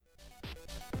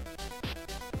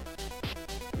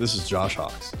This is Josh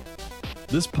Hawks.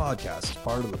 This podcast is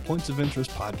part of the Points of Interest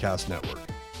Podcast Network.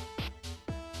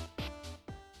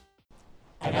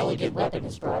 An Elegant Weapon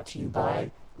is brought to you by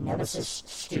Nemesis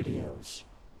Studios.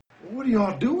 What are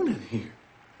y'all doing in here?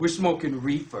 We're smoking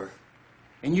reefer,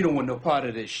 and you don't want no part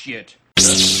of this shit.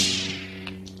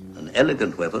 An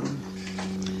elegant weapon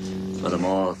for a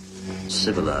more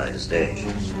civilized age.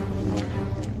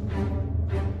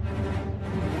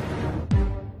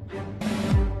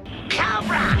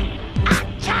 Cobra!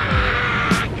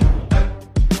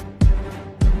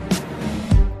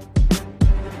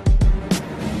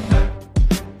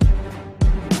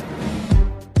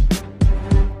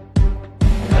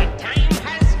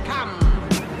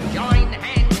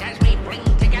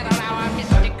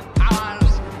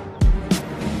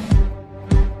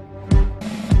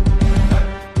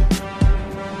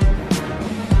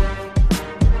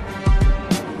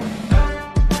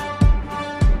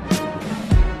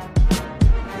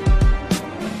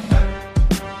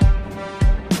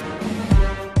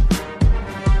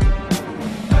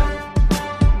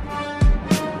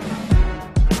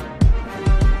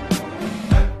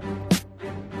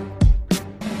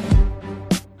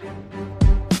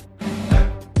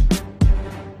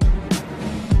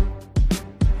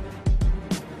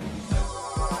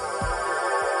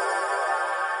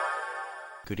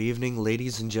 Good evening,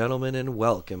 ladies and gentlemen, and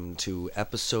welcome to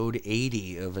episode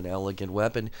 80 of An Elegant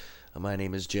Weapon. My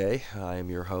name is Jay. I am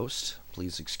your host.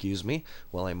 Please excuse me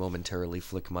while I momentarily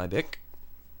flick my bick.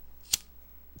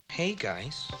 Hey,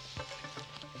 guys.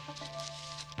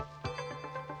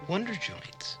 Wonder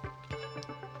Joints.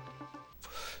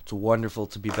 It's wonderful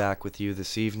to be back with you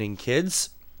this evening,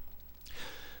 kids. A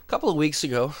couple of weeks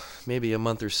ago, maybe a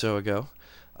month or so ago,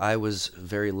 I was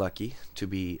very lucky to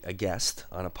be a guest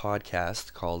on a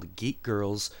podcast called Geek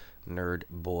Girls, Nerd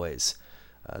Boys.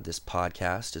 This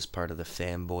podcast is part of the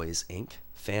Fanboys Inc.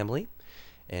 family,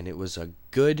 and it was a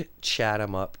good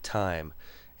chat-em-up time.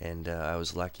 And I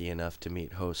was lucky enough to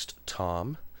meet host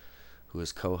Tom, who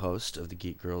is co-host of the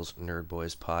Geek Girls, Nerd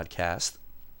Boys podcast.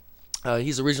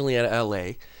 He's originally out of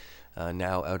L.A.,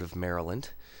 now out of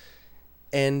Maryland.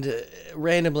 And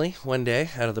randomly, one day,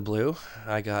 out of the blue,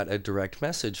 I got a direct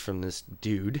message from this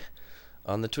dude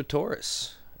on the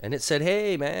Twitterus. And it said,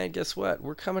 hey, man, guess what?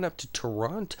 We're coming up to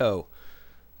Toronto.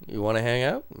 You want to hang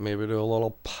out? Maybe do a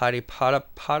little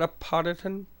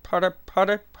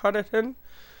potty-potty-potty-potty-ton?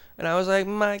 And I was like,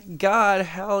 my God,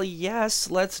 hell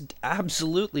yes, let's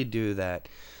absolutely do that.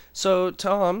 So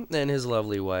Tom and his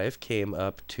lovely wife came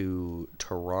up to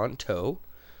Toronto,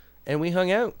 and we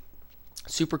hung out.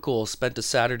 Super cool. Spent a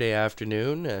Saturday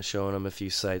afternoon showing them a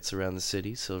few sights around the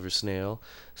city. Silver Snail,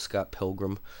 Scott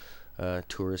Pilgrim,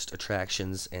 tourist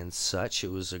attractions and such.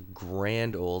 It was a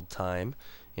grand old time.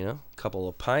 You know, a couple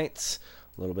of pints,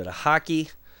 a little bit of hockey,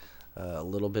 a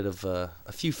little bit of a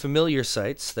few familiar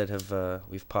sites that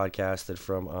we've podcasted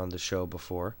from on the show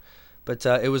before. But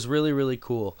it was really, really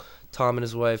cool. Tom and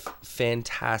his wife,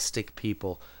 fantastic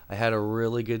people. I had a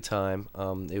really good time.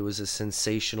 It was a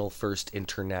sensational first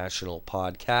international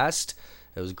podcast.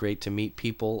 It was great to meet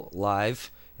people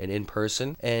live and in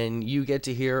person. And you get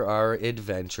to hear our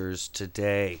adventures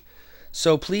today.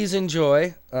 So please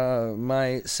enjoy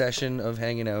my session of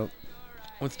hanging out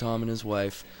with Tom and his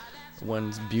wife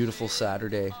one beautiful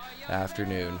Saturday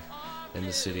afternoon in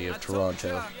the city of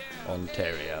Toronto,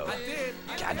 Ontario,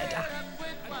 Canada.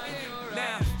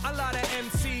 Now, a lot of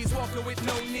MCs walking with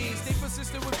no knees. They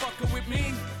persistent with fucking with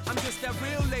me. I'm just that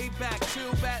real laid back,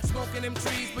 chill bat, smoking them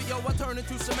trees. But yo, I turn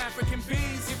into some African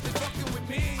bees. If they fucking with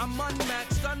me, I'm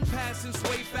unmatched, unpassing,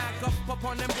 sway back up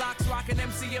on them blocks, rocking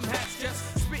MCM hats,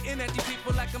 just spitting at these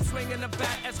people like I'm swinging a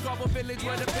bat. At Scarborough Village,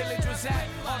 where the village was at.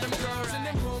 All them girls and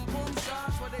them boom boom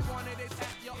shots, where they wanted it at.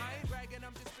 Yo, I ain't bragging,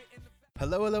 I'm just spitting the.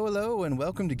 Hello, and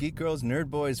welcome to Geek Girls Nerd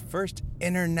Boys' first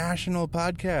international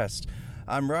podcast.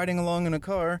 I'm riding along in a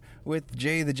car with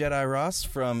Jay the Jedi Ross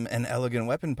from An Elegant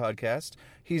Weapon podcast.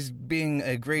 He's being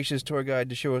a gracious tour guide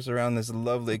to show us around this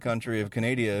lovely country of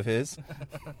Canada of his.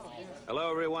 Hello,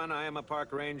 everyone. I am a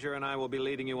park ranger, and I will be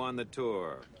leading you on the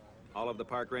tour. All of the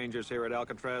park rangers here at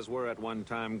Alcatraz were at one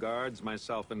time guards,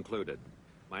 myself included.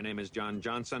 My name is John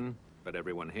Johnson, but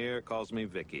everyone here calls me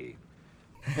Vicky.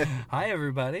 Hi,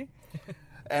 everybody.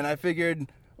 And I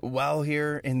figured, while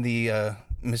here in the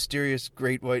mysterious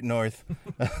Great White North,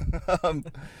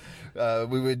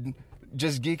 we would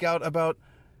just geek out about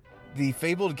the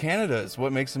fabled Canadas,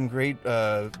 what makes them great,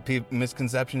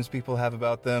 misconceptions people have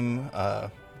about them,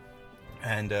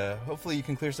 and hopefully you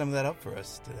can clear some of that up for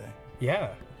us today.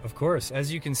 Yeah, of course.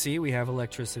 As you can see, we have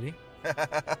electricity.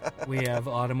 We have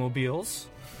automobiles.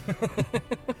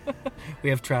 We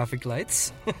have traffic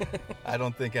lights. I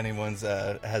don't think anyone's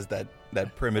has that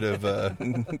primitive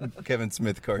Kevin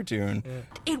Smith cartoon.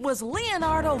 It was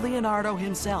Leonardo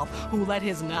himself who led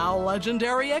his now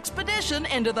legendary expedition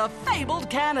into the fabled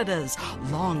Canadas,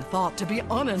 long thought to be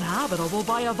uninhabitable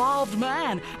by evolved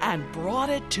man, and brought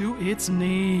it to its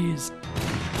knees.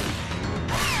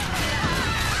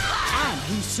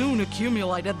 He soon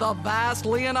accumulated the vast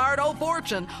Leonardo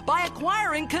fortune by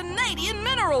acquiring Canadian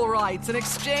mineral rights in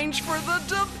exchange for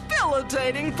the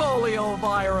debilitating polio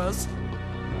virus.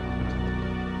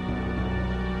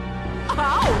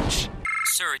 Ouch!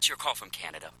 Sir, it's your call from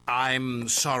Canada. I'm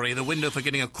sorry, the window for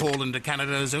getting a call into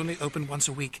Canada is only open once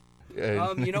a week.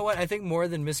 You know what? I think more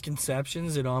than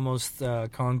misconceptions, it almost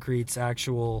concretes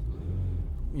actual,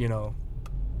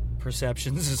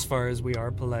 perceptions as far as we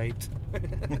are polite.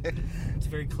 It's a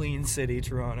very clean city,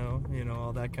 Toronto,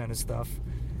 all that kind of stuff.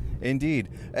 Indeed.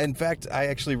 In fact, I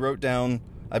actually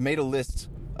I made a list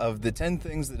of the 10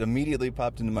 things that immediately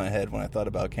popped into my head when I thought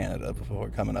about Canada before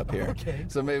coming up here. Okay.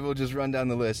 So maybe we'll just run down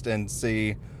the list and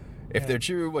see if they're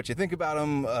true, what you think about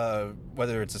them,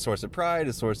 whether it's a source of pride,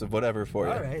 a source of whatever for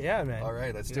you. All right, yeah, man. All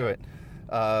right, let's do it.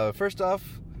 First off,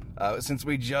 since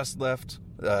we just left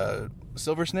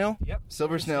Silver Snail? Yep.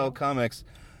 Silver Snail Comics.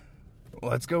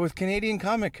 Let's go with Canadian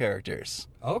comic characters.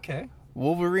 Okay.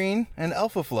 Wolverine and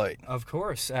Alpha Flight. Of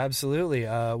course, absolutely.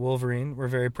 Wolverine, we're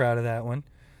very proud of that one.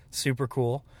 Super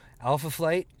cool. Alpha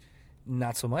Flight,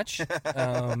 not so much.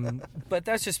 But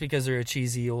that's just because they're a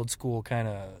cheesy, old school kind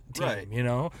of team, Right.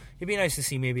 It'd be nice to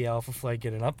see maybe Alpha Flight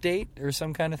get an update or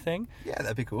some kind of thing. Yeah,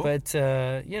 that'd be cool. But,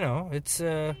 it's...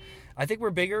 I think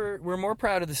we're more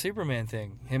proud of the Superman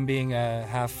thing. Him being a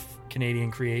half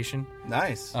Canadian creation.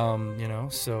 Nice.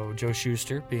 So Joe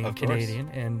Shuster being Of Canadian.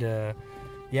 And,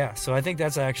 so I think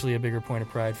that's actually a bigger point of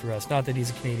pride for us. Not that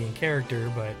he's a Canadian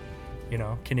character, but,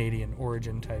 Canadian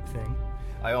origin type thing.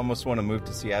 I almost want to move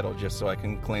to Seattle just so I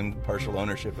can claim partial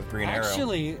ownership of Green Arrow.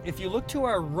 Actually, if you look to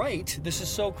our right, this is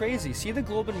so crazy. See the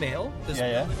Globe and Mail? This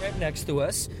building right next to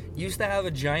us used to have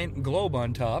a giant globe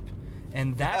on top.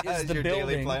 And that is the your building.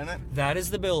 Daily Planet? That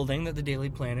is the building that the Daily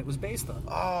Planet was based on.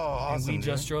 Oh, awesome. And we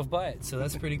just drove by it, so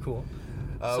that's pretty cool.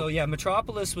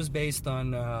 Metropolis was based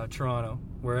on Toronto,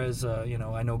 whereas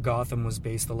I know Gotham was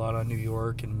based a lot on New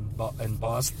York and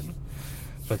Boston.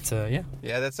 But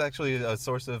yeah, that's actually a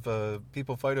source of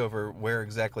people fight over where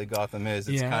exactly Gotham is.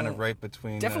 It's kind of right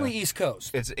between. Definitely East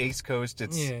Coast. It's East Coast.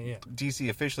 It's DC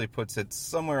officially puts it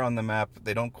somewhere on the map.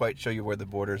 They don't quite show you where the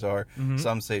borders are. Mm-hmm.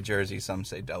 Some say Jersey, some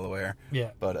say Delaware. Yeah,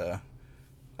 but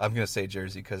I'm going to say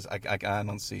Jersey because I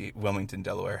don't see Wilmington,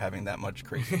 Delaware having that much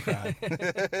crazy crime.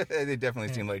 They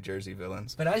definitely seem like Jersey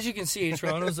villains. But as you can see,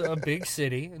 Toronto's a big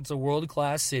city. It's a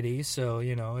world-class city, so,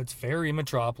 it's very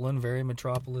metropolitan, very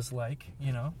metropolis-like,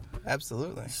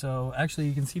 Absolutely. So, actually,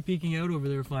 you can see peeking out over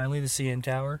there finally, the CN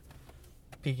Tower,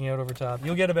 peeking out over top.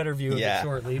 You'll get a better view of it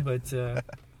shortly, but... so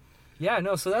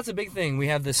that's a big thing. We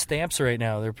have the stamps right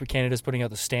now. Canada's putting out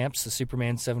the stamps, the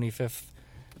Superman 75th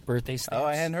birthday stamps. Oh,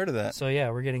 I hadn't heard of that. So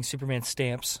we're getting Superman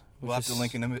stamps. We'll have to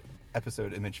link an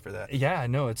episode image for that. Yeah,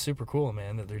 no, it's super cool,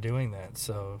 man, that they're doing that.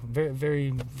 So very,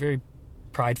 very, very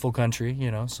prideful country,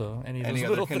 So any of those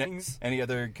little things. Any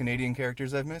other Canadian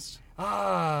characters I've missed?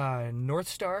 North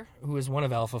Star, who is one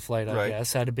of Alpha Flight, I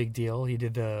guess, had a big deal. He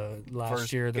did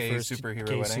last year the first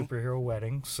superhero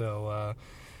wedding. So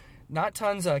not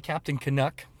tons. Captain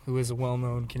Canuck, who is a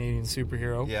well-known Canadian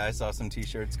superhero. Yeah, I saw some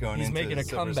T-shirts going into He's making a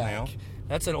Silver comeback. Snail.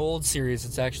 That's an old series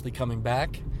that's actually coming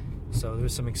back, so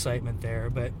there's some excitement there.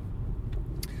 But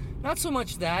not so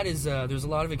much that is. There's a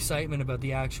lot of excitement about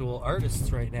the actual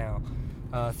artists right now.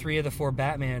 2 of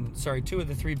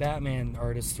the 3 Batman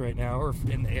artists right now are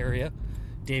in the area.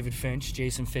 David Finch,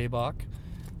 Jason Fabok,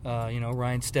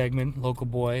 Ryan Stegman, local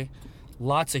boy.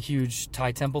 Lots of huge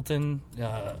Ty Templeton,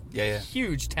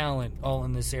 huge talent all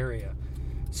in this area.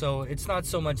 So it's not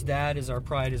so much that as our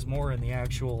pride is more in the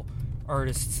actual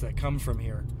artists that come from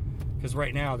here. Because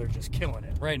right now they're just killing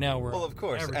it. Right now we're... Well, of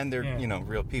course, and they're,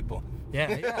 real people.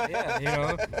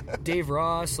 Yeah. Dave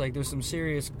Ross, there's some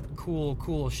serious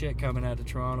cool shit coming out of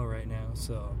Toronto right now.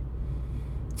 So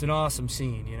it's an awesome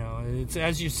scene, It's,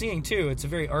 as you're seeing, too, it's a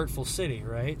very artful city,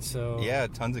 right? So yeah,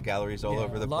 tons of galleries all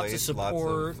over the place. place. Lots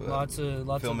of support, lots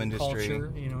of film industry.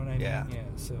 Culture, you know what I mean? Yeah,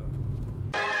 so...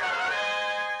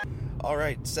 All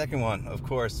right, second one, of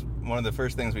course, one of the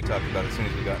first things we talked about as soon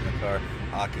as we got in the car,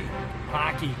 hockey.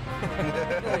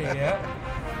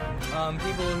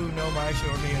 People who know my show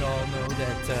or me at all know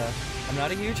that I'm not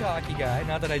a huge hockey guy.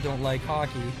 Not that I don't like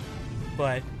hockey,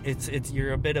 but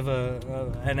you're a bit of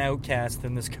an outcast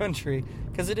in this country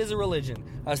because it is a religion.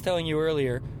 I was telling you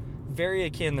earlier, very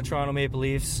akin the Toronto Maple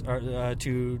Leafs are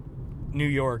to New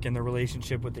York in the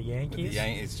relationship with the Yankees.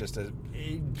 It's just a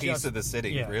piece of the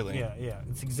city, really. Yeah.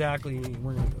 It's exactly.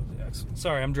 We're gonna go next.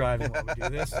 Sorry, I'm driving while we do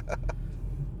this.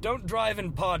 Don't drive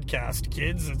and podcast,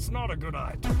 kids. It's not a good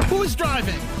idea. Who is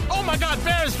driving? Oh my God,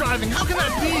 Bear's driving. How can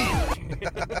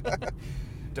that be?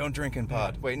 Don't drink and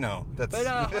pod. Wait, no. That's. But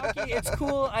hockey, it's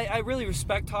cool. I really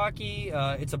respect hockey.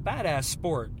 It's a badass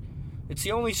sport. It's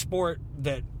the only sport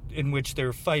in which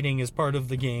they're fighting as part of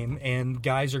the game, and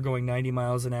guys are going 90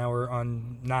 miles an hour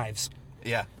on knives.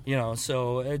 Yeah.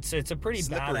 So it's a pretty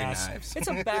slippery badass. Knives. It's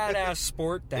a badass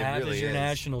sport to have really as your is.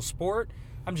 national sport.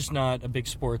 I'm just not a big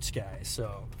sports guy,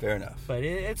 so. Fair enough. But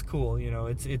it's cool.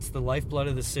 It's the lifeblood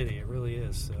of the city. It really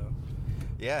is. So.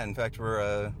 Yeah. In fact,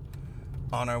 we're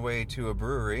on our way to a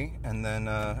brewery, and then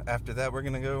after that, we're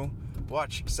gonna go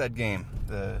watch said game.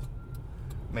 The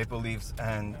Maple Leafs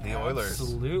and the Oilers.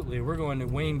 Absolutely. We're going to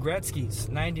Wayne Gretzky's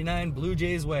 99 Blue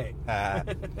Jays way. Yeah,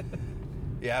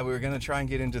 we were going to try and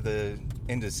get in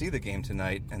to see the game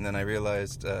tonight, and then I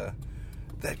realized that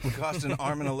would cost an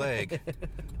arm and a leg.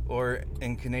 Or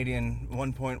in Canadian,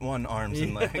 1.1 arms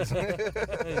and legs.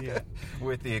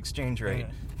 With the exchange rate.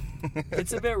 Yeah.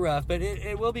 It's a bit rough, but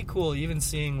it will be cool, even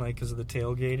seeing, because of the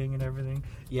tailgating and everything.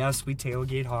 Yes, we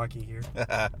tailgate hockey here.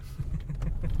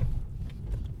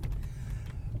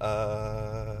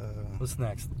 What's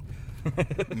next?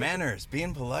 Manners,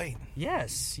 being polite.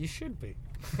 Yes, you should be.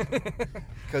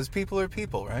 Because people are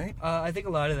people, right? I think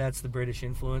a lot of that's the British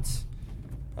influence.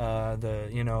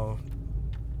 The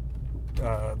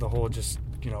whole just,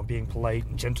 being polite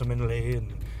and gentlemanly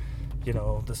and,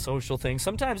 the social thing.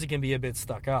 Sometimes it can be a bit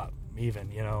stuck up,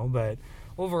 even, but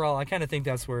overall, I kind of think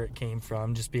that's where it came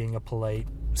from, just being a polite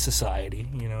society,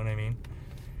 you know what I mean?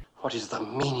 What is the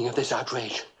meaning of this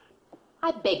outrage?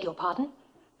 I beg your pardon?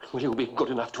 Will you be good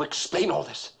enough to explain all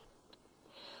this?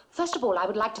 First of all, I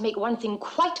would like to make one thing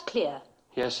quite clear.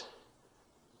 Yes?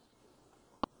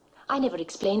 I never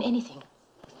explain anything.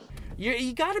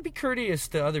 You got to be courteous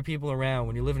to other people around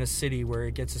when you live in a city where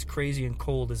it gets as crazy and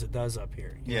cold as it does up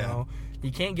here. You know?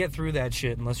 You can't get through that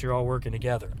shit unless you're all working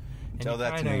together. And tell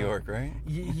that to New York, right?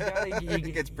 You gotta,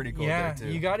 it gets pretty cold there, too.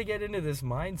 You got to get into this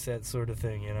mindset sort of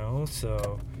thing,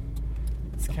 So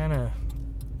it's kind of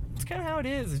how it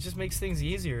is. It just makes things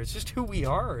easier. It's just who we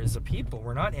are as a people.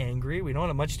 We're not angry. We don't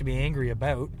have much to be angry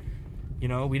about.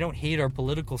 We don't hate our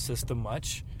political system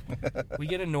much. We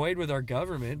get annoyed with our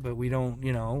government, but we don't,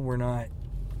 we're not...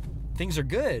 Things are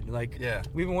good.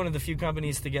 We've been one of the few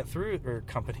companies to get through... Or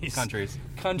companies.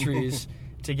 Countries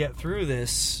to get through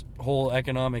this whole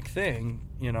economic thing,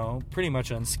 pretty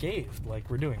much unscathed.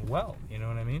 We're doing well. You know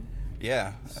what I mean?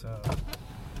 Yeah. So...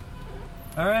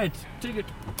 All right. Take it.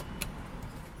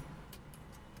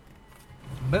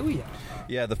 Booyah.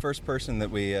 Yeah, the first person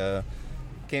that we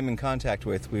came in contact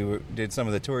with, did some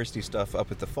of the touristy stuff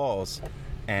up at the falls,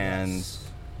 and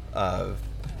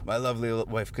my lovely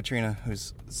wife Katrina,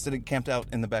 who's sitting camped out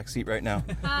in the back seat right now.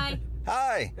 Hi.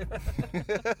 Hi.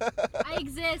 I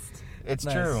exist. It's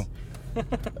true.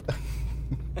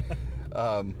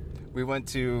 We went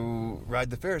to ride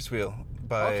the Ferris wheel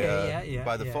by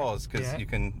the falls, because you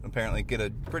can apparently get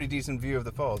a pretty decent view of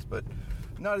the falls, but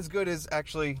not as good as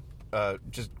actually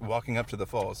just walking up to the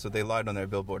falls. So they lied on their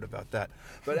billboard about that.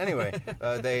 But anyway,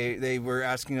 they were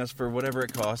asking us for whatever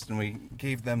it cost, and we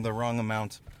gave them the wrong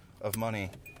amount of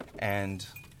money. And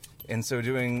in so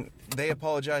doing, they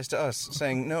apologized to us,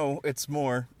 saying, "No, it's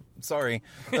more. Sorry."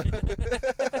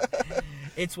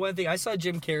 It's one thing. I saw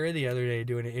Jim Carrey the other day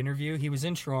doing an interview. He was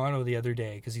in Toronto the other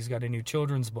day because he's got a new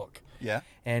children's book. Yeah.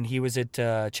 And he was at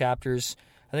Chapters.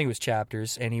 I think it was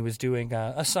Chapters, and he was doing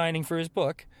a signing for his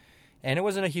book. And it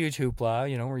wasn't a huge hoopla.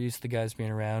 We're used to the guys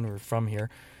being around. We're from here.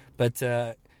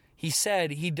 But he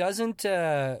said he doesn't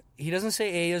say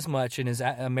A as much, and his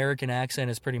American accent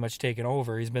has pretty much taken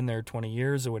over. He's been there 20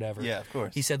 years or whatever. Yeah, of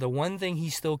course. He said the one thing he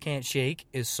still can't shake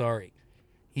is sorry.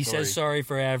 He says sorry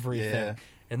for everything. Yeah.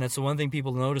 And that's the one thing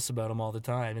people notice about him all the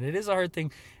time. And it is a hard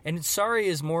thing. And sorry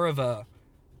is more of a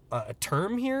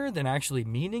term here than actually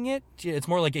meaning it. It's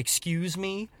more like excuse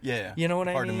me. Yeah. You know what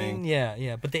I mean? Pardon me.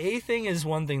 Yeah. But the A thing is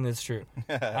one thing that's true.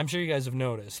 I'm sure you guys have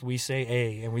noticed. We say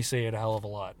A, and we say it a hell of a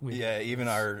lot. Even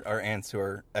our aunts who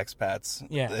are expats.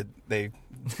 Yeah. They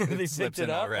picked it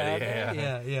up already.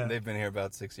 Yeah. They've been here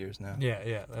about 6 years now.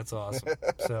 Yeah. That's awesome.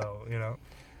 So,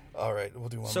 All right, we'll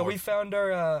do one more. So we found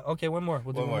our... okay, one more.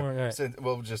 We'll do one more. All right. So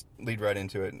we'll just lead right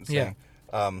into it and say...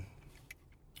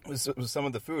 some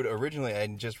of the food. Originally, I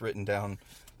had just written down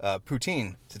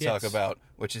poutine to talk about,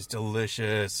 which is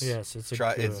delicious. Yes, it's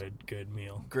a good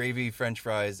meal. Gravy, French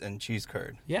fries, and cheese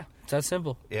curd. Yeah, it's that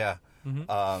simple. Yeah.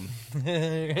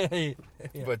 Mm-hmm.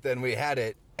 Yeah. But then we had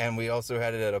it, and we also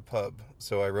had it at a pub.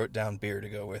 So I wrote down beer to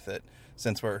go with it,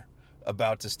 since we're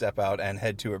about to step out and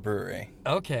head to a brewery.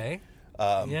 Okay.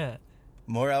 Yeah.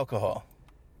 More alcohol.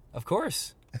 Of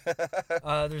course.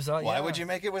 Why would you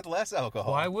make it with less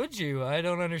alcohol? Why would you? I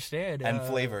don't understand. And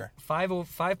flavor.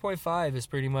 5.5 is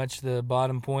pretty much the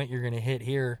bottom point you're going to hit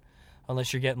here,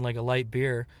 unless you're getting like a light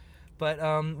beer. But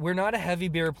we're not a heavy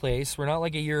beer place. We're not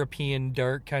like a European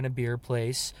dark kind of beer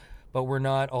place, but we're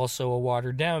not also a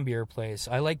watered down beer place.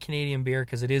 I like Canadian beer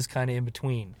because it is kind of in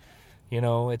between. You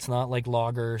know, it's not like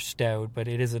lager, stout, but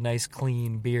it is a nice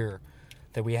clean beer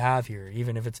that we have here.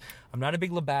 Even if I'm not a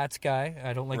big Labatt's guy.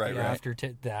 I don't like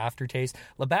the aftertaste.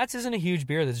 Labatt's isn't a huge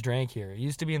beer that's drank here. It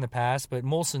used to be in the past, but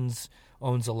Molson's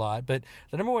owns a lot. But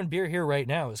the number one beer here right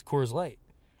now is Coors Light.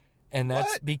 And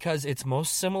that's because it's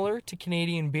most similar to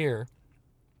Canadian beer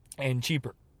and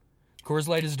cheaper. Coors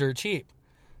Light is dirt cheap.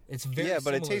 It's very but it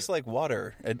similar. tastes like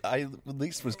water. I at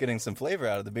least was getting some flavor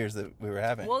out of the beers that we were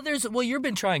having. Well, you've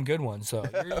been trying good ones, so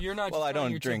you're not. Well, I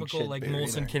don't your drink typical shit like beer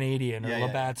Molson either. Canadian or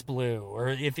Labatt's Blue, or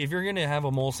if you're gonna have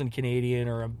a Molson Canadian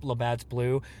or a Labatt's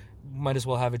Blue, might as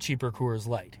well have a cheaper Coors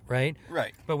Light, right?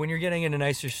 Right. But when you're getting into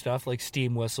nicer stuff like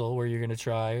Steam Whistle, where you're gonna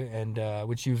try and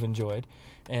which you've enjoyed,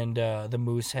 and the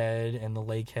Moosehead and the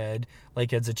Lakehead.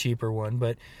 Lakehead's a cheaper one,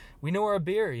 but we know our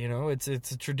beer. You know, it's a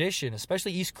tradition.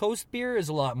 Especially East Coast beer is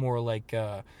a lot more like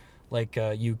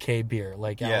UK beer,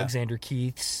 like Alexander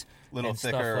Keith's. Little and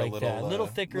thicker, stuff like a little, that. Little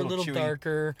thicker, a little chewy,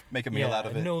 darker. Make a meal out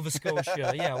of it. Nova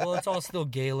Scotia. Yeah, well, it's all still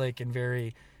Gaelic and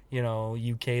very,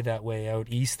 UK that way out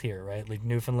east here, right? Like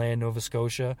Newfoundland, Nova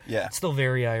Scotia. Yeah. It's still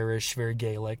very Irish, very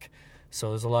Gaelic. So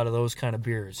there's a lot of those kind of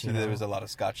beers. So there was a lot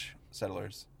of Scotch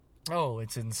settlers. Oh,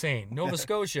 it's insane. Nova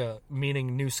Scotia,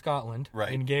 meaning New Scotland,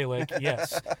 right. In Gaelic,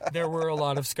 yes. There were a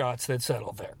lot of Scots that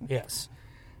settled there, yes.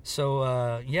 So,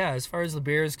 as far as the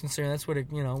beer is concerned, that's what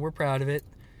we're proud of it.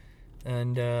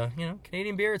 And,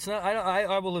 Canadian beer, it's not,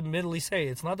 I will admittedly say,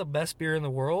 it's not the best beer in the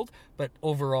world, but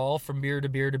overall, from beer to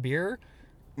beer to beer,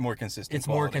 more consistent. It's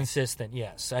quality. more consistent,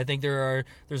 yes. I think there's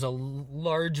a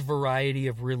large variety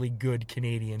of really good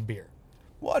Canadian beer.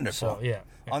 Wonderful. So, yeah.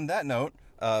 On that note,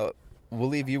 we'll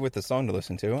leave you with the song to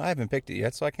listen to. I haven't picked it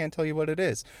yet, so I can't tell you what it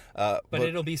is. But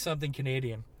it'll be something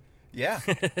Canadian. Yeah.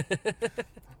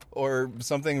 Or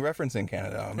something referencing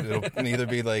Canada. It'll either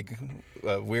be like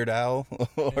Weird Al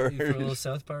or... You put a little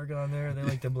South Park on there, they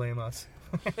like to blame us.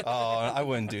 Oh, I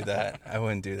wouldn't do that.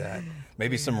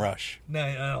 Maybe some Rush.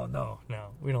 No.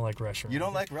 We don't like Rush. You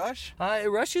don't like Rush?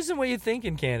 Rush isn't what you think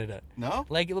in Canada. No?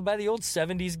 Like by the old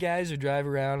 70s guys who drive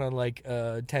around on like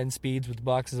 10 speeds with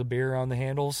boxes of beer on the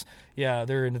handles. Yeah,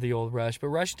 they're into the old Rush. But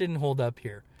Rush didn't hold up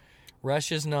here.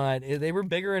 Rush is not... They were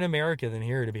bigger in America than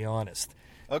here, to be honest.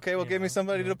 Okay, well, give me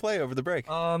somebody to play over the break.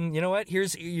 You know what?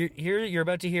 You're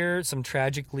about to hear some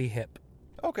Tragically Hip.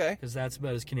 Okay. Because that's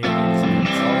about as Canadian as it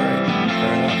gets. All right.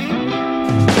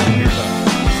 Fair enough.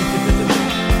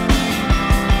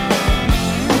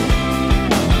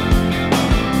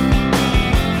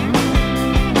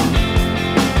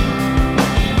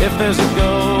 If there's a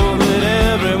goal that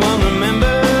everyone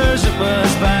remembers, it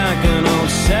was back in old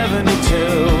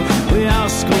 72. We all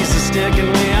squeezed the stick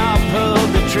and we all pulled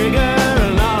the trigger,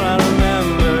 and all I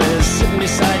remember is sitting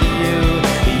beside you.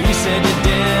 You said you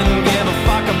didn't give a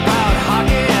fuck about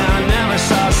hockey. I never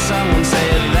saw someone say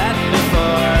that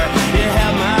before. You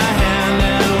held my hand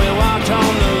and we walked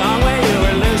home the long way. You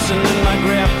were loosening my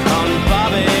grip on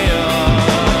Bobby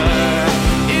Orr.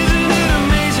 Isn't it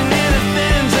amazing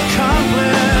anything's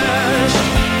accomplished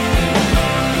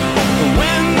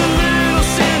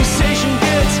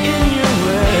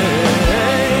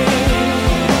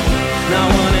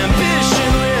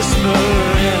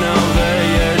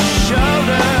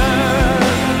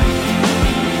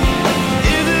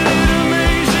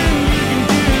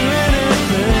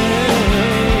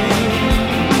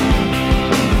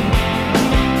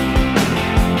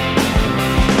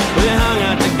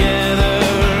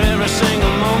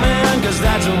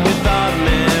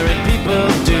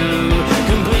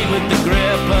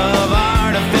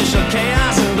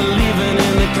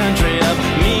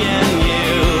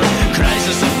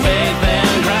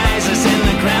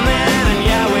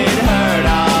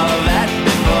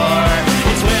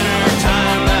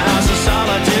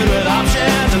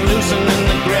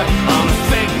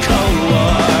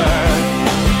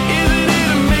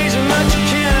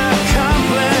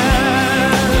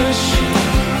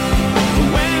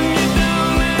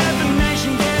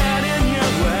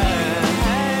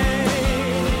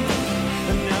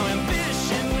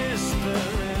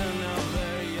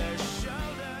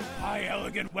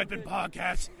Elegant Weapon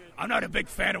Podcast. I'm not a big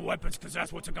fan of weapons because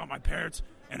that's what's got my parents,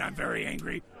 and I'm very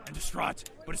angry and distraught,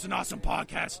 but it's an awesome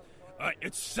podcast.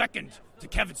 It's second to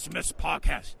Kevin Smith's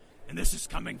podcast, and this is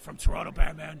coming from Toronto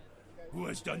Batman, who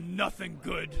has done nothing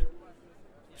good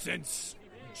since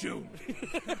June.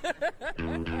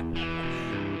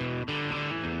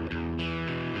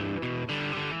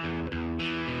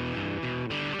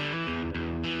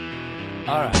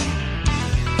 All right.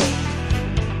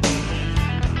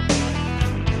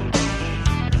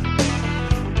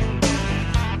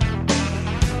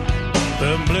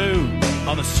 The blue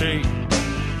on the street,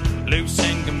 loose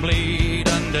and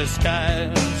complete under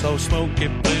skies so smoky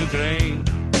blue-green.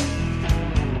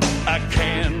 I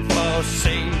can't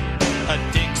foresee a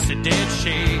Dixie did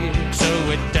she, so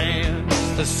it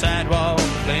danced the sidewalk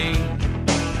clean.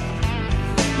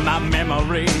 My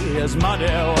memory is muddy,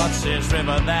 what's this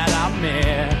river that I'm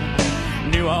in?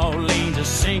 New Orleans is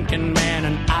sinking, man,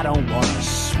 and I don't want to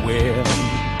swim.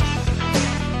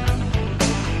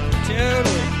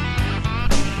 Totally.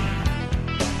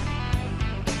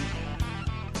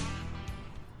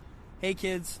 Hey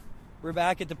kids, we're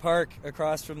back at the park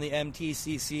across from the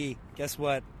MTCC. Guess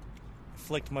what? I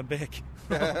flicked my bick.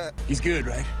 He's good,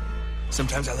 right?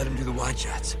 Sometimes I let him do the wide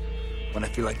shots when I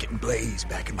feel like getting blazed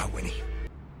back in my Winnie.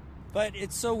 But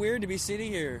it's so weird to be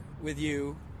sitting here with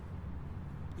you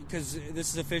because this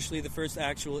is officially the first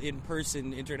actual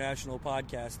in-person international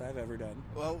podcast I've ever done.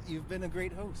 Well, you've been a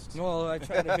great host. Well, I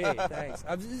try to be. Thanks.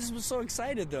 I was so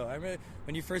excited, though. I remember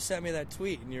when you first sent me that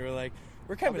tweet and you were like,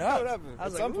 we're coming up. I was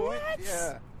At some like, point, what?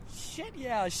 yeah. Shit,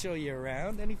 yeah, I'll show you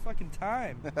around any fucking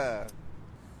time. Well,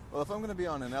 if I'm going to be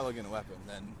on an elegant weapon,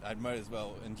 then I might as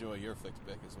well enjoy your flicked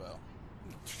bick as well.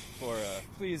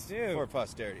 Please do. For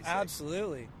posterity's sake.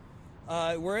 Absolutely.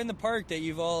 We're in the park that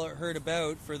you've all heard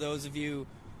about, for those of you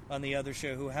on the other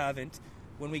show who haven't.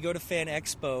 When we go to Fan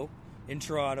Expo in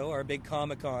Toronto, our big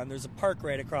Comic-Con, there's a park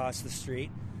right across the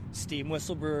street, Steam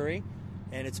Whistle Brewery.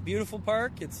 And it's a beautiful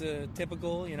park. It's a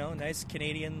typical, nice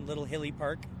Canadian little hilly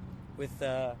park with,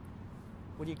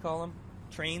 what do you call them?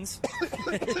 Trains?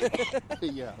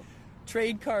 Yeah.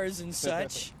 Trade cars and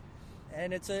such.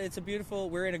 And it's a beautiful,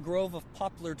 we're in a grove of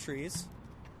poplar trees.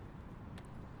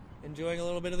 Enjoying a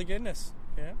little bit of the goodness,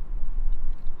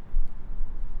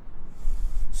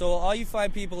 So all you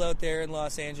fine people out there in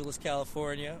Los Angeles,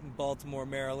 California, Baltimore,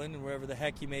 Maryland, and wherever the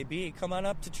heck you may be, come on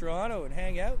up to Toronto and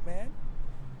hang out, man.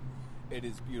 It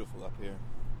is beautiful up here,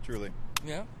 truly.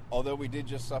 Yeah. Although we did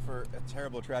just suffer a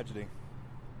terrible tragedy.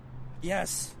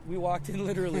 Yes, we walked in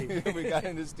literally. We got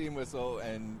into Steam Whistle,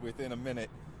 and within a minute,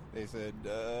 they said,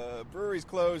 brewery's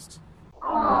closed.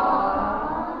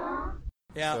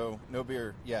 Yeah. So, no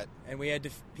beer yet. And we had to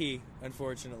pee,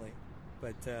 unfortunately.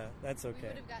 But that's okay. We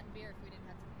would have gotten beer if we didn't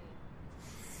have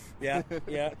to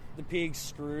pee. Yeah. The pig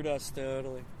screwed us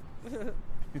totally.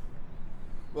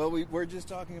 Well, we're just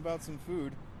talking about some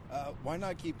food. Why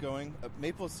not keep going?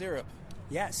 Maple syrup.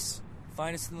 Yes.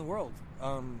 Finest in the world.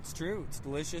 It's true. It's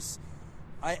delicious.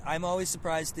 I'm always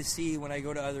surprised to see when I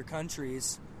go to other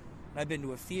countries, and I've been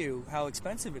to a few, how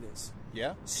expensive it is.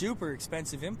 Yeah? Super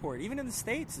expensive import. Even in the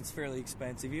States, it's fairly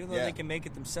expensive, even though they can make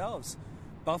it themselves.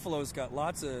 Buffalo's got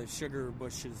lots of sugar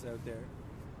bushes out there.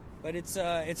 But it's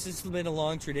just been a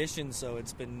long tradition, so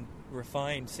it's been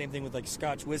refined. Same thing with, like,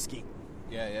 Scotch whiskey.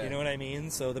 Yeah. You know what I mean?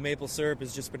 So the maple syrup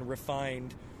has just been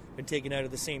refined, been taken out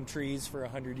of the same trees for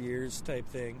 100 years type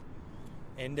thing.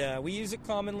 And we use it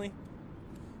commonly.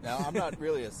 Now, I'm not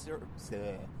really a syrup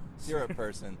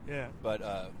person. Yeah.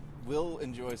 But we'll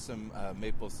enjoy some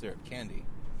maple syrup candy.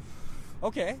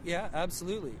 Okay, yeah,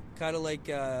 absolutely. Kind of like,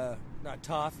 not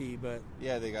toffee, but...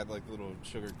 Yeah, they got like little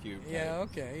sugar cube. Yeah,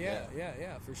 okay,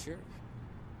 yeah, for sure.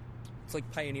 It's like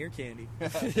Pioneer candy.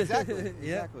 Exactly.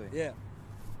 Yeah.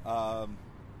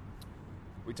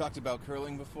 We talked about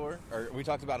curling before, or we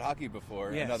talked about hockey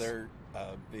before, Yes. another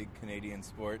big Canadian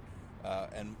sport,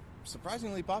 and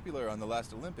surprisingly popular on the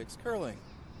last Olympics, curling.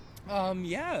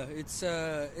 Yeah, it's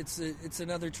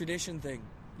another tradition thing.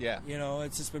 Yeah.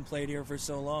 It's just been played here for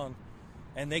so long.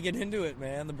 And they get into it,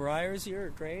 man. The Briars here are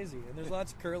crazy. And there's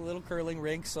lots of little curling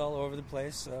rinks all over the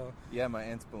place. So Yeah, my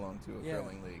aunts belong to a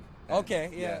curling league. And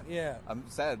Okay, yeah. I'm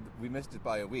sad we missed it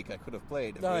by a week. I could have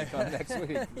played if we come next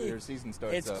week. Their season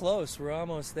starts It's up. close. We're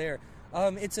almost there.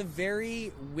 It's a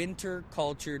very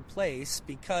winter-cultured place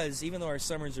because even though our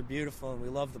summers are beautiful and we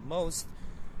love them most,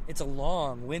 it's a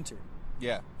long winter.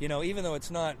 Yeah. Even though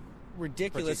it's not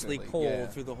ridiculously Particularly, cold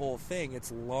yeah. through the whole thing,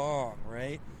 it's long,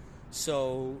 right?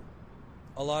 So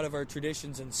a lot of our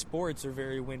traditions and sports are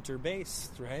very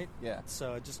winter-based, right? Yeah.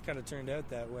 So it just kind of turned out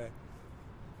that way.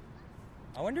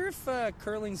 I wonder if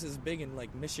curling's as big in,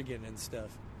 like, Michigan and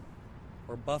stuff.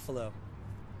 Or Buffalo.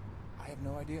 I have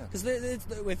no idea. Because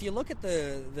if you look at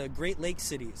the Great Lakes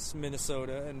cities,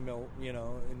 Minnesota and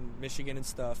and Michigan and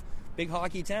stuff, big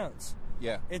hockey towns.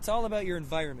 Yeah. It's all about your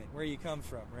environment, where you come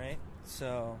from, right?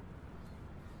 So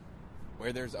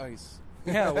where there's ice.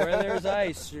 Yeah, where there's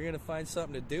ice, you're going to find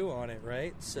something to do on it,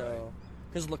 right? So,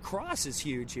 because lacrosse is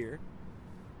huge here.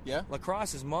 Yeah?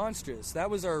 Lacrosse is monstrous. That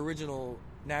was our original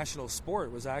national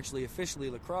sport, was actually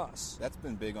officially lacrosse. That's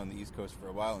been big on the East Coast for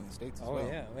a while in the States as well. Oh,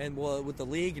 yeah. And, with the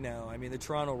league now, I mean, the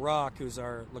Toronto Rock, who's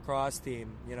our lacrosse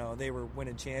team, they were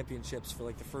winning championships for,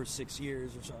 like, the first 6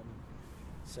 years or something.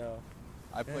 So...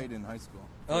 I played in high school.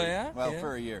 Oh, yeah? Well, Yeah.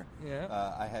 for a year.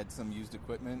 Yeah. I had some used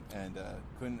equipment and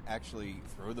couldn't actually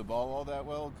throw the ball all that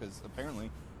well because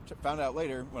apparently, found out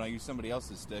later when I used somebody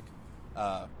else's stick,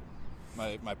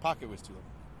 my pocket was too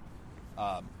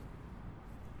little.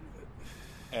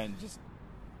 And just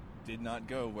did not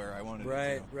go where I wanted it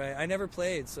to. Right. I never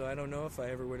played, so I don't know if I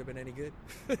ever would have been any good.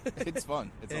 It's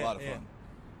fun. It's a lot of fun.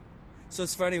 So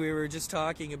it's funny, we were just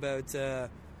talking about,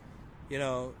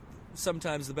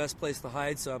 sometimes the best place to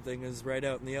hide something is right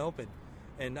out in the open.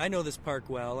 And I know this park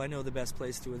well. I know the best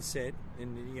place to sit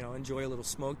and, enjoy a little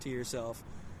smoke to yourself.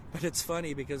 But it's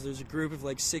funny because there's a group of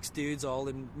like 6 dudes all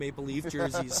in Maple Leaf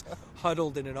jerseys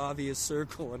huddled in an obvious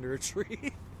circle under a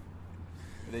tree.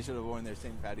 They should have worn their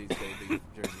St. Paddy's Day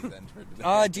jerseys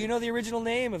then. Do you know the original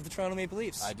name of the Toronto Maple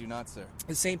Leafs? I do not, sir.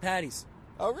 It's St. Paddy's.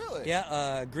 Oh, really?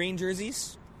 Yeah, green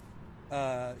jerseys,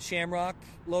 shamrock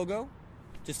logo.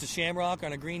 Just a shamrock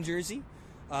on a green jersey.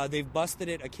 They've busted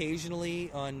it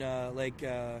occasionally on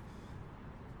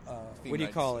what do you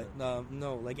call it?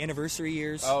 Like anniversary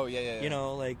years. Oh yeah.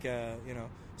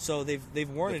 So they've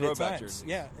worn it at times. Jerseys.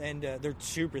 Yeah, and they're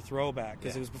super throwback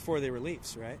because it was before they were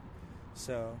Leafs, right?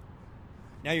 So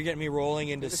now you're getting me rolling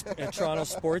into Toronto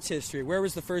sports history. Where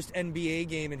was the first NBA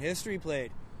game in history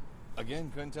played?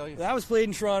 Again, couldn't tell you. That was played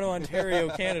in Toronto, Ontario,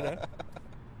 Canada,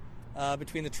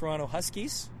 between the Toronto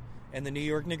Huskies and the New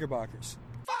York Knickerbockers.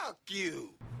 Fuck you!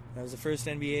 That was the first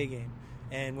NBA game.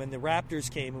 And when the Raptors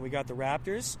came and we got the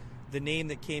Raptors, the name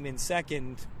that came in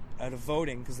second out of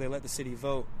voting, because they let the city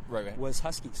vote, was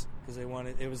Huskies, because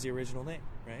it was the original name,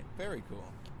 right? Very cool.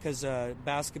 Because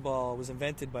basketball was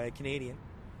invented by a Canadian,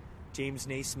 James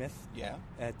Naismith. Yeah.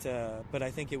 But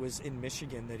I think it was in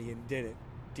Michigan that he did it.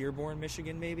 Dearborn,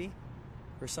 Michigan, maybe?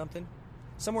 Or something?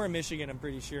 Somewhere in Michigan, I'm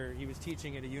pretty sure. He was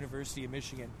teaching at a University of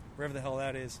Michigan, wherever the hell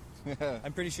that is.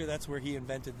 I'm pretty sure that's where he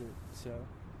invented it. So,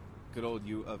 good old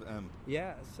U of M.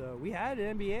 Yeah, so we had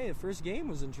an NBA. The first game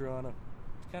was in Toronto.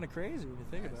 It's kind of crazy when you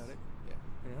think about it.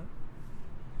 Yeah.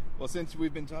 Well, since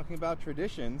we've been talking about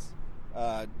traditions,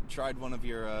 tried one of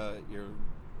your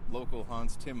local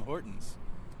haunts, Tim Hortons.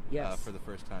 Yes. For the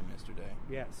first time yesterday.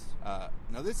 Yes.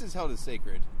 Now, this is held as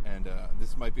sacred, and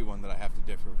this might be one that I have to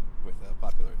differ with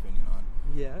popular opinion on.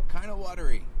 Yeah. Kind of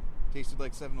watery. Tasted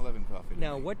like 7-Eleven coffee.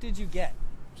 Now, what did you get?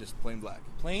 Just plain black.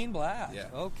 Plain black. Yeah.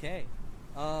 Okay.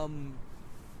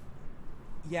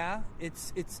 Yeah,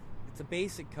 it's a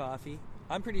basic coffee.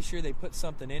 I'm pretty sure they put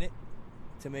something in it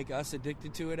to make us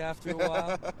addicted to it after a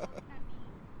while.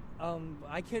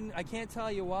 I can't tell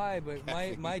you why, but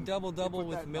my double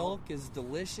with milk is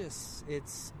delicious.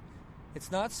 It's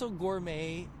not so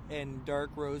gourmet and dark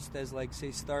roast as like say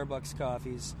Starbucks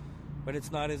coffees, but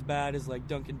it's not as bad as like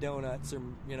Dunkin' Donuts or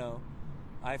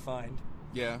I find.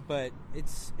 Yeah. But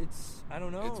it's I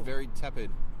don't know. It's very tepid.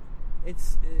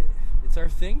 It's our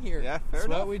thing here. Yeah, fair it's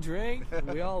enough. What we drink.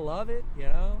 We all love it,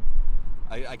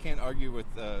 I can't argue with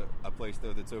a place,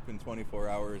 though, that's open 24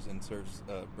 hours and serves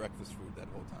breakfast food that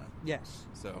whole time. Yes.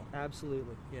 So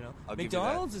absolutely. I'll give you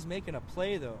McDonald's is making a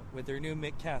play, though, with their new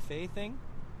McCafe thing.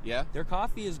 Yeah? Their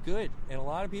coffee is good, and a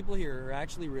lot of people here are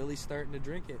actually really starting to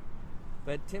drink it.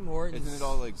 But Tim Hortons... Isn't it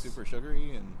all, like, super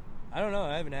sugary? And I don't know.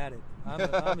 I haven't had it. I'm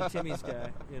a Timmy's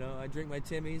guy. I drink my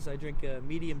Timmy's. I drink a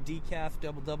medium decaf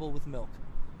double with milk.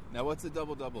 Now, what's a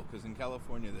double-double? Because in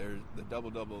California, the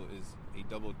double-double is a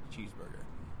double cheeseburger.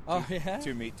 Oh, yeah?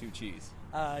 2 meat, 2 cheese.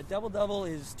 Double-double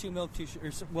is 2 milk, 2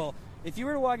 sugar. Well, if you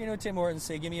were to walk into a Tim Hortons and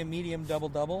say, give me a medium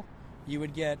double-double, you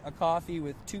would get a coffee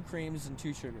with 2 creams and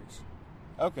 2 sugars.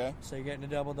 Okay. So you're getting a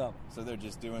double-double. So they're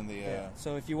just doing the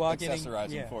So if you walk in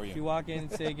accessorizing for you. If you walk in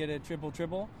and say, get a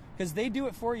triple, because they do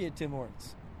it for you at Tim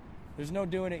Hortons. There's no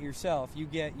doing it yourself.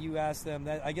 You ask them.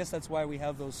 That I guess that's why we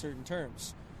have those certain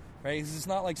terms. Right? Because it's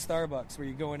not like Starbucks where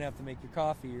you go in and have to make your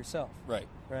coffee yourself. Right.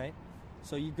 Right?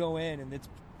 So you go in and it's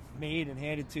made and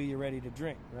handed to you ready to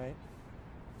drink, right?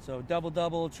 So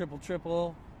double,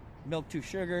 triple, milk 2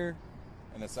 sugar.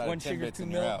 And a side 1 of 10 sugar, bits 2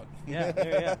 and milk. you're out.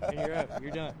 Yeah, and you're out.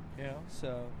 You're done.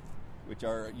 So which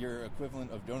are your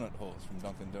equivalent of donut holes from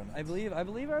Dunkin' Donuts. I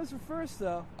believe I was the first,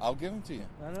 though. I'll give them to you.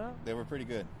 I don't know. They were pretty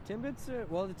good. Timbits are,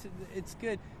 well, it's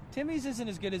good. Timmy's isn't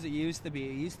as good as it used to be.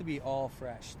 It used to be all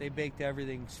fresh. They baked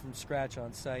everything from scratch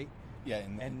on site. Yeah,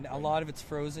 and a lot of it's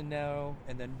frozen now,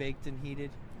 and then baked and heated.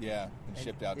 Yeah, and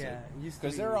shipped out yeah, to.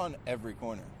 Because they're on every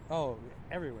corner. Oh,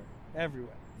 everywhere.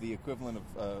 The equivalent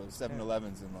of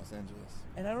 7-Elevens in Los Angeles.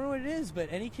 And I don't know what it is, but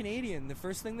any Canadian, the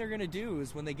first thing they're going to do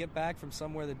is when they get back from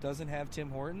somewhere that doesn't have Tim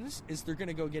Hortons, is they're going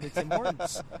to go get a Tim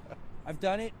Hortons. I've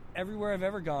done it everywhere I've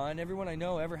ever gone. Everyone I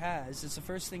know ever has. It's the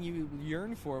first thing you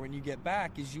yearn for when you get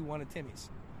back is you want a Timmy's.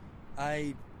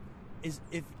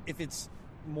 If it's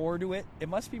more to it, it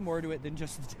must be more to it than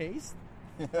just the taste.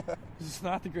 It's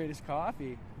not the greatest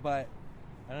coffee, but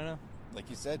I don't know. Like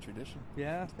you said, tradition.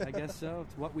 Yeah, I guess so.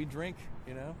 It's what we drink,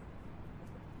 you know?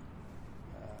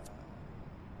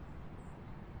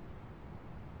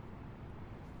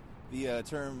 The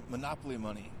term monopoly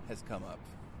money has come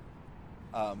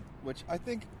up, which I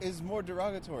think is more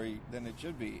derogatory than it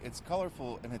should be. It's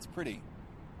colorful and it's pretty.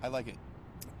 I like it.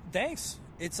 Thanks.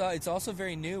 It's also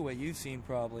very new, what you've seen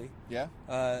probably. Yeah?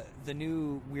 The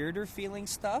new weirder feeling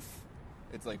stuff.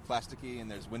 It's like plasticky and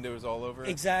there's windows all over it.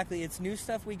 Exactly. It's new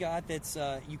stuff we got that's,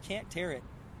 you can't tear it.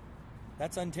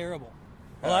 That's unterrible.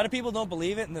 A lot of people don't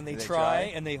believe it, and then they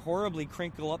try, and they horribly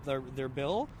crinkle up their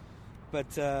bill.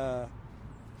 But,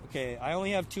 okay, I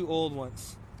only have 2 old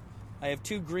ones. I have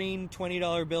 2 green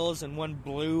 $20 bills and 1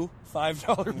 blue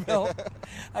 $5 bill.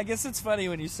 I guess it's funny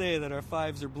when you say that our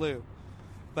 5s are blue.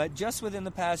 But just within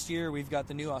the past year, we've got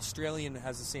the new Australian that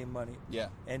has the same money. Yeah.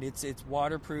 And it's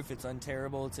waterproof, it's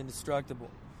unterrible, it's indestructible.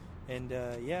 And,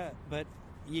 yeah, but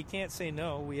you can't say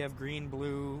no. We have green,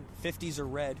 blue, 50s are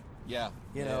red. Yeah.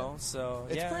 You know, so,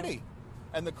 it's pretty.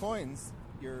 And the coins,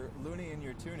 your loony and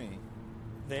your toonie.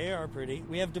 They are pretty.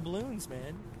 We have doubloons,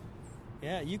 man.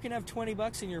 Yeah, you can have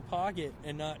 $20 in your pocket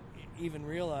and not even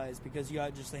realize because you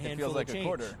got just a handful of change. It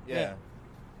feels like a quarter. Yeah.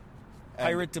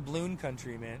 Pirate doubloon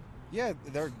country, man. Yeah,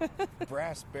 they're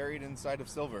brass buried inside of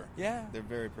silver. Yeah. They're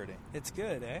very pretty. It's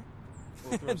good, eh?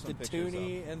 We'll throw some the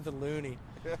toonie up. and the loony.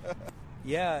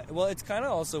 Yeah, well, it's kind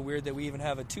of also weird that we even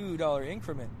have a $2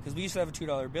 increment, because we used to have a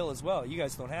 $2 bill as well. You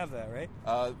guys don't have that, right?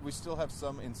 We still have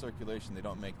some in circulation. They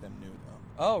don't make them new, though.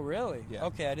 Oh, really? Yeah.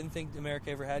 Okay, I didn't think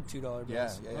America ever had $2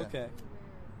 bills. Yeah.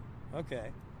 Okay.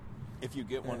 If you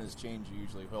get one as change, you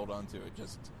usually hold on to it.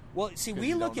 Well, see,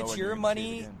 we look at your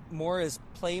money more as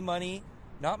play money,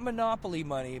 not monopoly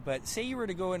money, but say you were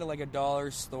to go into like a dollar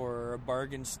store or a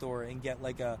bargain store and get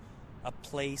like a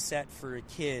play set for a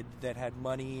kid that had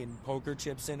money and poker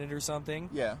chips in it or something.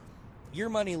 Yeah. Your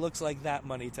money looks like that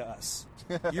money to us.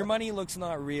 Your money looks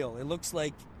not real. It looks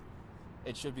like...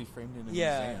 It should be framed in a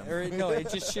museum. Or no,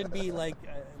 it just should be like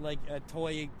a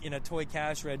toy in a toy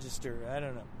cash register. I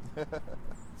don't know.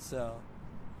 So...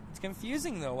 It's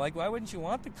confusing, though. Like, why wouldn't you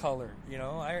want the color? You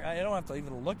know, I don't have to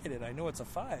even look at it. I know it's a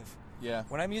 5. Yeah.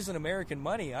 When I'm using American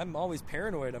money, I'm always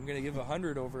paranoid. I'm going to give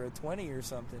 100 over a 20 or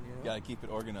something. You know? Got to keep it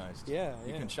organized. Yeah.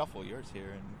 You can shuffle yours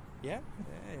here and. Yeah.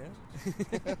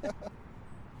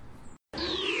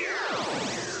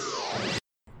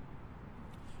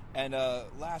 And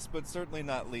last but certainly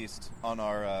not least on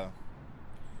our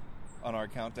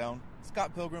countdown,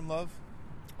 Scott Pilgrim Love.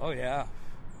 Oh yeah.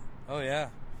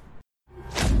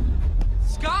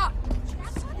 Scott!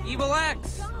 Evil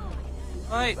X!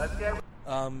 Right.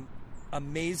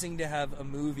 Amazing to have a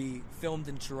movie filmed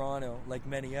in Toronto, like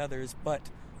many others, but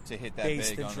to hit that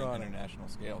based big in on Toronto. an international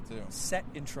scale too. Set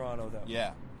in Toronto, though.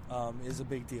 Yeah. Is a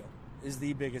big deal. Is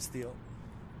the biggest deal.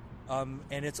 And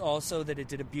it's also that it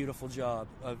did a beautiful job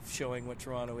of showing what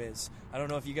Toronto is. I don't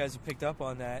know if you guys have picked up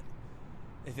on that,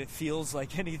 if it feels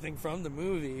like anything from the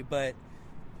movie, but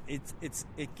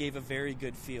it gave a very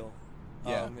good feel.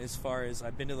 Yeah. As far as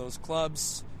I've been to those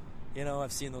clubs, you know,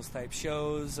 I've seen those type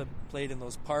shows, I've played in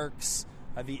those parks,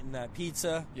 I've eaten that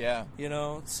pizza. Yeah. You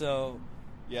know, so...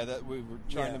 Yeah, that we were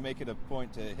trying to make it a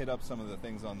point to hit up some of the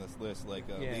things on this list, like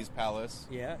Lee's Palace.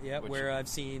 Yeah, where I've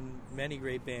seen many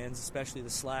great bands, especially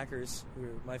the Slackers, who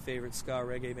are my favorite ska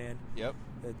reggae band. Yep.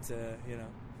 That, you know,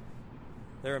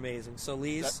 they're amazing. So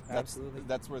Lee's, absolutely.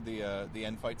 That's where the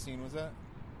end fight scene was at?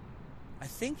 I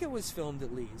think it was filmed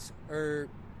at Lee's.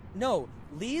 No,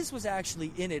 Lee's was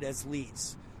actually in it as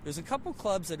Lee's. There's a couple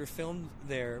clubs that are filmed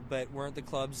there, but weren't the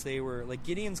clubs they were... Like,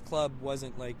 Gideon's Club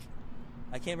wasn't, like...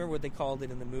 I can't remember what they called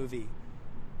it in the movie.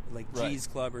 Like, G's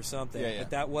Club or something. Yeah.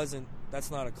 But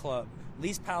that's not a club.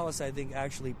 Lee's Palace, I think,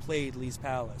 actually played Lee's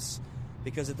Palace.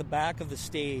 Because at the back of the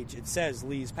stage, it says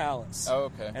Lee's Palace.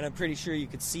 Oh, okay. And I'm pretty sure you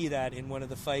could see that in one of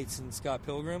the fights in Scott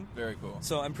Pilgrim. Very cool.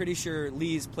 So I'm pretty sure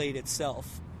Lee's played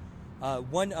itself.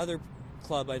 One other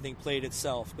club, I think, played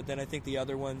itself. But then I think the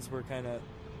other ones were kind of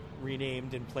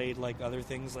renamed and played like other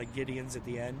things, like Gideon's at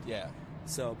the end. Yeah.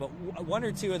 So, but one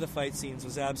or two of the fight scenes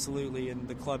was absolutely in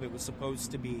the club it was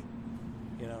supposed to be.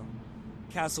 You know,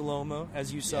 Casa Loma,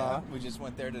 as you saw. Yeah, we just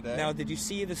went there today. Now, did you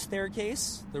see the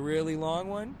staircase, the really long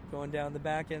one, going down the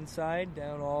back end side,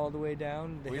 down all the way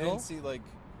down the hill? We didn't see, like,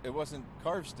 it wasn't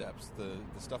carved steps. The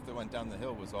stuff that went down the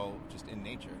hill was all just in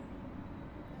nature.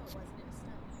 Wasn't it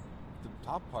stone? The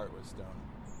top part was stone.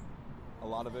 A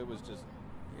lot of it was just...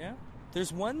 Yeah.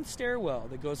 There's one stairwell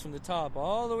that goes from the top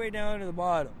all the way down to the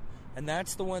bottom. And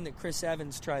that's the one that Chris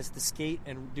Evans tries to skate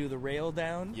and do the rail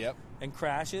down. Yep. And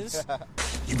crashes.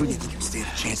 You really think you stand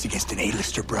a chance against an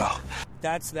A-lister, bro?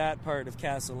 That's that part of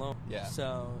Casa Loma. Yeah.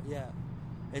 So, yeah.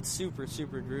 It's super,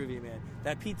 super groovy, man.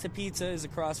 That Pizza is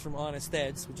across from Honest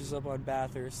Ed's, which is up on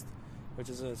Bathurst, which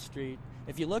is a street.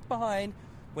 If you look behind,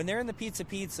 when they're in the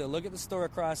Pizza, look at the store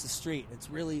across the street. It's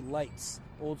really lights.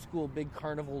 Old school, big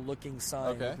carnival-looking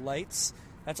sign with lights.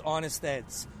 That's Honest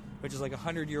Ed's, which is like a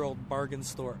 100-year-old bargain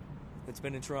store. It's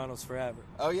been in Toronto's forever.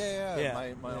 Oh,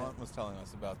 yeah. My aunt was telling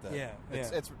us about that. Yeah,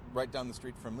 It's right down the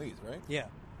street from Lee's, right? Yeah.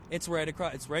 It's right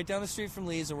across. It's right down the street from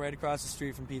Lee's and right across the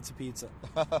street from Pizza.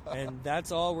 And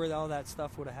that's all where all that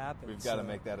stuff would have happened. We've got to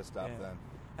make that a stop then.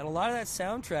 And a lot of that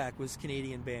soundtrack was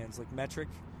Canadian bands like Metric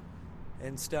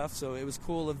and stuff. So it was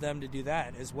cool of them to do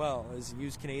that as well, as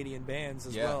use Canadian bands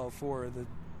as well for the,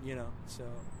 so.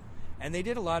 And they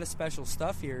did a lot of special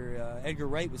stuff here. Edgar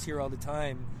Wright was here all the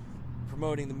time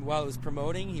promoting them. While it was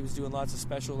promoting, he was doing lots of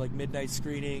special like midnight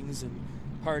screenings and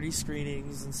party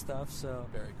screenings and stuff. So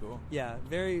very cool. Yeah,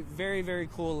 very, very, very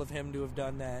cool of him to have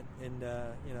done that. And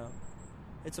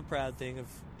it's a proud thing of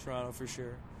Toronto for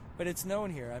sure. But it's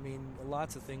known here. I mean,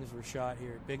 lots of things were shot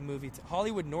here. Big movie.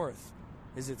 Hollywood North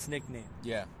is its nickname.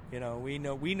 Yeah. We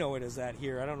know it as that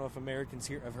here. I don't know if Americans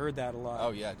here have heard that a lot.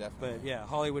 Oh yeah, definitely. But yeah,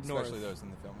 Hollywood North. Especially those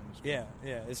in the film industry.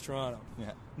 Yeah, it's Toronto.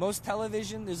 Yeah. Most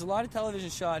television, there's a lot of television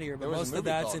shot here, but most of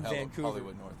that's in Vancouver.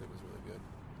 Hollywood North, it was really good.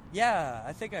 Yeah,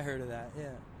 I think I heard of that, yeah.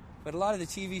 But a lot of the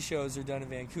TV shows are done in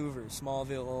Vancouver.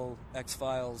 Smallville,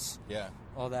 X-Files. Yeah.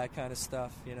 All that kind of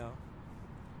stuff,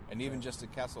 And even just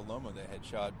at Casa Loma, they had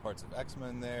shot parts of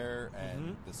X-Men there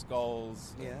and the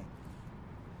Skulls. Yeah.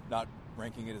 Not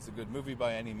ranking it as a good movie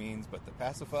by any means, but The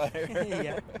Pacifier.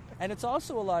 Yeah. And it's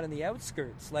also a lot in the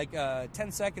outskirts. Like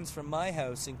 10 seconds from my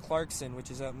house in Clarkson, which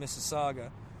is out in Mississauga,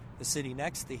 the city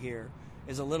next to here,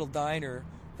 is a little diner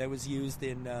that was used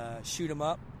in Shoot 'Em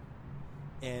Up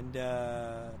and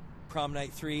Prom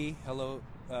Night 3, Hello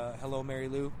Mary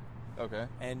Lou. Okay.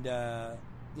 And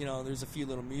there's a few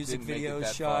little music Didn't videos make it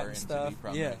that shot far and into stuff. The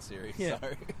Prom Night series. Yeah.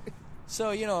 Sorry.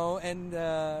 So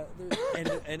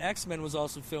and X-Men was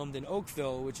also filmed in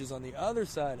Oakville, which is on the other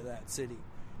side of that city.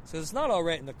 So it's not all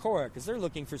right in the core because they're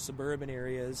looking for suburban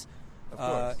areas. Of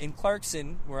course. In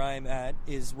Clarkson, where I'm at,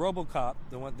 is RoboCop,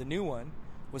 the new one,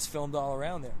 was filmed all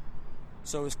around there.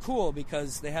 So it was cool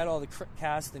because they had all the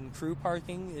cast and crew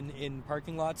parking in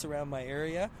parking lots around my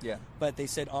area. Yeah. But they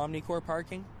said Omnicore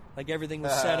parking. Like everything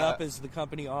was set up as the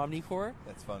company Omnicore.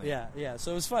 That's funny. Yeah.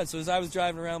 So it was fun. So as I was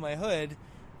driving around my hood,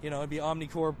 it'd be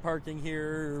Omnicore parking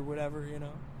here or whatever,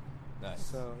 Nice.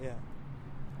 So, yeah.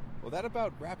 Well, that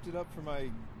about wrapped it up for my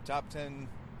top 10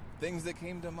 things that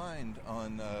came to mind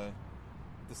on the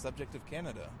subject of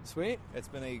Canada. Sweet. It's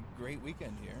been a great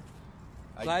weekend here.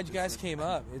 Glad you guys came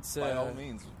up. It's by all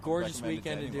means, gorgeous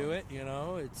weekend to do it.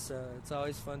 It's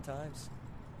always fun times.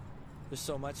 There's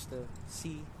so much to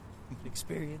see,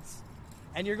 experience,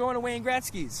 and you're going to Wayne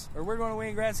Gretzky's, or we're going to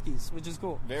Wayne Gretzky's, which is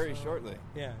cool. Very shortly.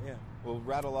 Yeah. We'll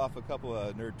rattle off a couple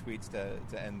of nerd tweets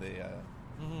to end the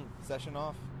session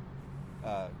off.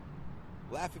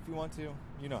 Laugh if you want to.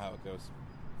 You know how it goes.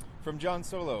 From John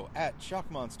Solo at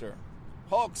Shockmonster.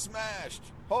 Hulk smashed.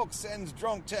 Hulk sends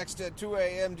drunk text at 2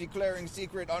 a.m. declaring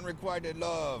secret unrequited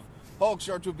love. Hulk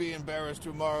sure to be embarrassed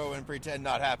tomorrow and pretend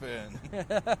not happen.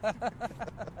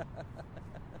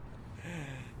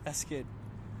 That's good.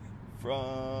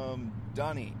 From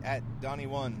Donnie at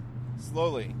Donnie1.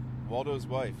 Slowly, Waldo's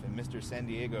wife and Mr. San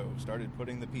Diego started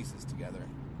putting the pieces together.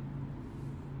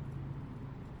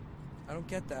 I don't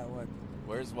get that one.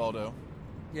 Where's Waldo?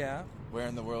 Yeah. Where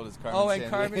in the world is Carmen Sandiego?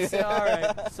 Carmen Sandiego. All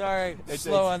right. Sorry.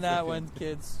 Slow on that one,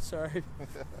 kids. Sorry.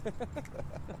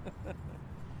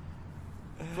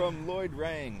 From Lloyd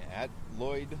Rang at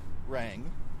Lloyd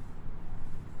Rang.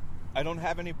 I don't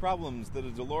have any problems that a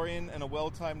DeLorean and a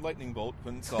well-timed lightning bolt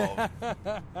couldn't solve.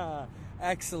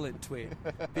 Excellent tweet.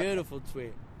 Beautiful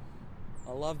tweet.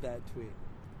 I love that tweet.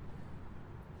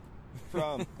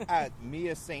 From at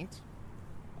Mia Saint.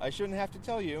 I shouldn't have to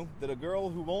tell you that a girl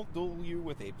who won't duel you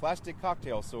with a plastic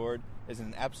cocktail sword is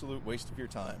an absolute waste of your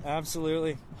time.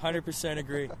 Absolutely. 100%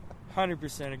 agree.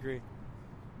 100% agree.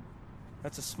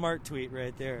 That's a smart tweet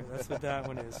right there. That's what that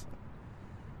one is.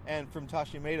 And from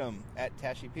Tashi Madam at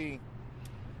Tashi P.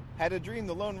 Had a dream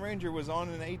the Lone Ranger was on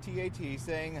an AT-AT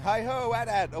saying, "Hi-ho,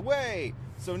 at, away!"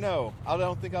 So no, I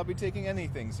don't think I'll be taking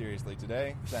anything seriously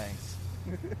today. Thanks.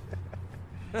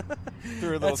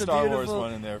 Threw a little Star Wars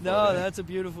one in there for No, you. that's a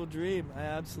beautiful dream. I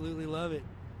absolutely love it.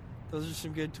 Those are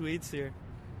some good tweets here.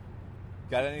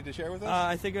 Got any to share with us?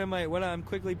 I think I might. I'm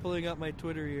quickly pulling up my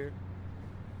Twitter here.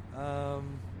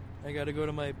 I got to go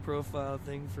to my profile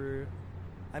thing for...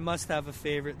 I must have a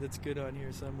favorite that's good on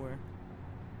here somewhere.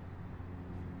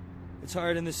 It's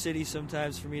hard in the city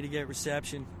sometimes for me to get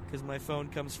reception because my phone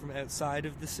comes from outside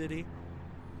of the city.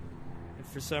 And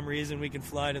for some reason we can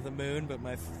fly to the moon, but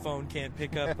my phone can't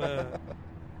pick up,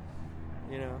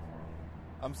 you know.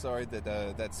 I'm sorry that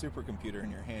that supercomputer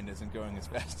in your hand isn't going as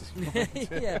fast as you want it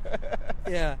to.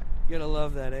 Yeah. You gotta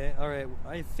love that, eh? All right,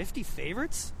 I have 50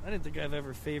 favorites? I didn't think I've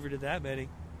ever favorited that many.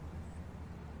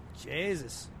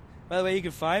 Jesus. By the way, you can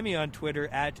find me on Twitter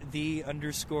at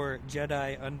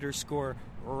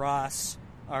 @the_Jedi_Ross,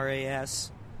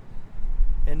 R-A-S.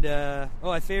 And, I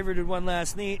favorited one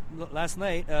last night.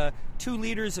 2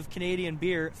 liters of Canadian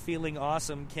beer, feeling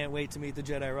awesome. Can't wait to meet the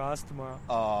Jedi Ross tomorrow.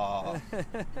 Aw.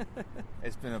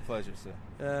 It's been a pleasure,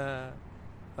 sir.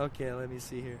 Okay, let me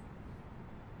see here.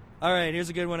 All right, here's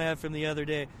a good one I had from the other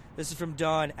day. This is from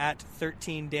Dawn at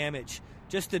 13 Damage.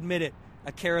 Just admit it.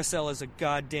 A carousel is a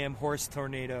goddamn horse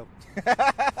tornado.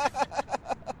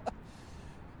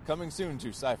 Coming soon to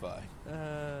Sci-Fi.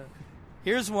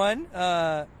 Here's one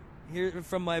here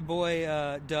from my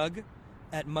boy Doug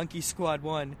at Monkey Squad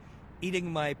 1,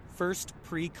 eating my first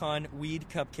pre-con weed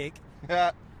cupcake.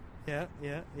 Yeah.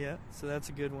 So that's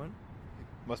a good one.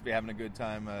 Must be having a good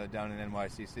time down in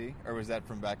NYCC, or was that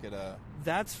from back at?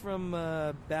 That's from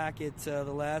back at the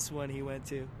last one he went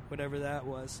to, whatever that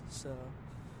was. So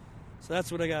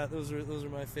that's what I got. Those are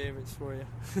my favorites for you.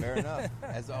 Fair enough.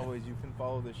 As always, you can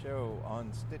follow the show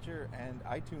on Stitcher and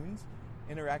iTunes.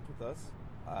 Interact with us.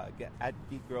 Get at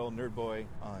Geek Girl Nerd Boy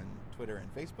on Twitter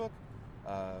and Facebook.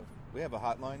 We have a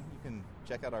hotline. You can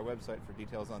check out our website for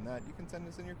details on that. You can send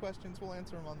us in your questions. We'll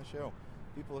answer them on the show.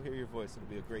 People will hear your voice. It'll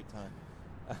be a great time.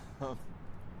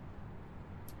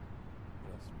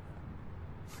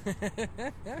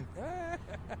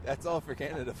 That's all for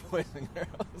Canada, boys and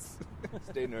girls.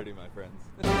 Stay nerdy, my friends.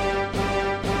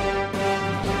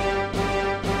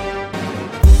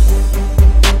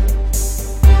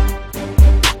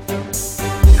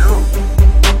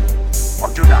 Or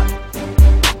do not.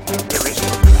 There is no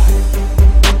try.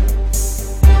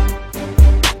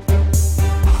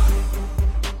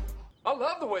 I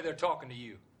love the way they're talking to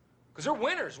you. Because they're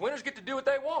winners. Winners get to do what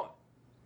they want.